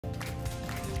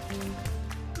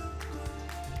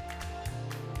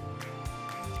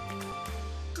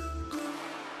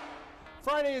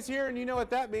Friday is here, and you know what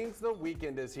that means. The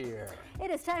weekend is here. It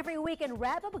is time for your weekend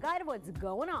wrap-up, a guide of what's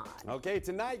going on. Okay,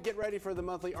 tonight, get ready for the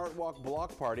monthly Art Walk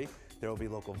Block Party. There will be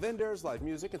local vendors, live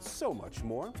music, and so much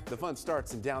more. The fun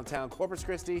starts in downtown Corpus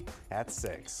Christi at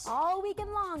 6. All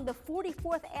weekend long, the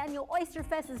 44th Annual Oyster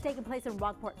Fest is taking place in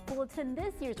Rockport Fullerton.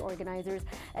 This year's organizers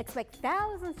expect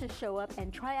thousands to show up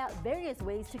and try out various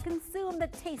ways to consume the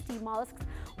tasty mollusks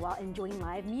while enjoying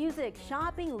live music,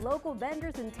 shopping, local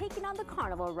vendors, and taking on the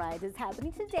carnival rides. It's happening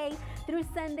today through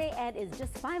Sunday and is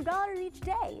just $5 each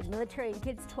day. Military and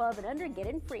kids 12 and under get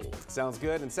in free. Sounds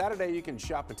good. And Saturday, you can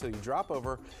shop until you drop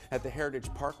over at the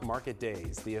Heritage Park Market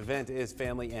Days. The event is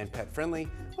family and pet friendly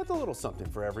with a little something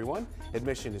for everyone.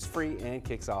 Admission is free and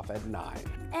kicks off at 9.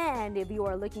 And if you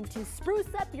are looking to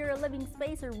spruce up your living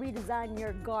space or redesign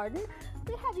your garden,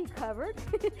 we have you covered.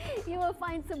 You will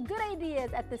find some good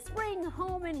ideas at the Spring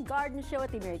Home and Garden Show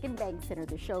at the American Bank Center.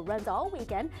 The show runs all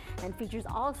weekend and features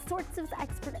all sorts of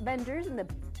expert vendors, and the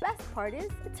best part is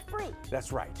it's free.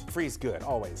 That's right. Free's good,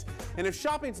 always. And if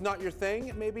shopping's not your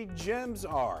thing, maybe gems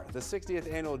are. The 60th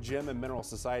Annual Gem and Mineral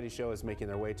Society Show is making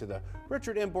their way to the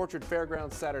Richard M. Borchard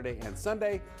Fairgrounds Saturday and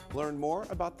Sunday. Learn more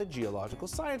about the geological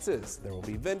sciences. There will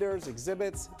be vendors,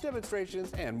 exhibits,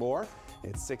 demonstrations, and more.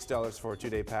 It's $6 for a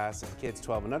 2-day pass, and kids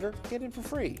 12 and under get in for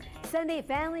free. Sunday,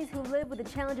 families who live with the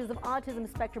challenges of autism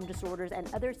spectrum disorders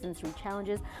and other sensory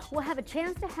challenges will have a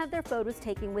chance to have their photos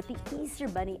taken with the Easter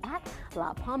Bunny at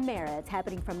La Palmera. It's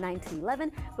happening from 9 to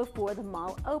 11 before the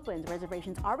mall opens.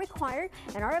 Reservations are required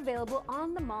and are available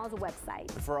on the mall's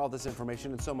website. For all this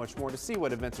information and so much more, to see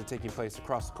what events are taking place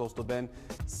across the Coastal Bend,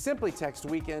 simply text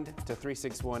WEEKEND to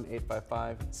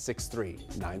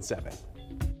 361-855-6397.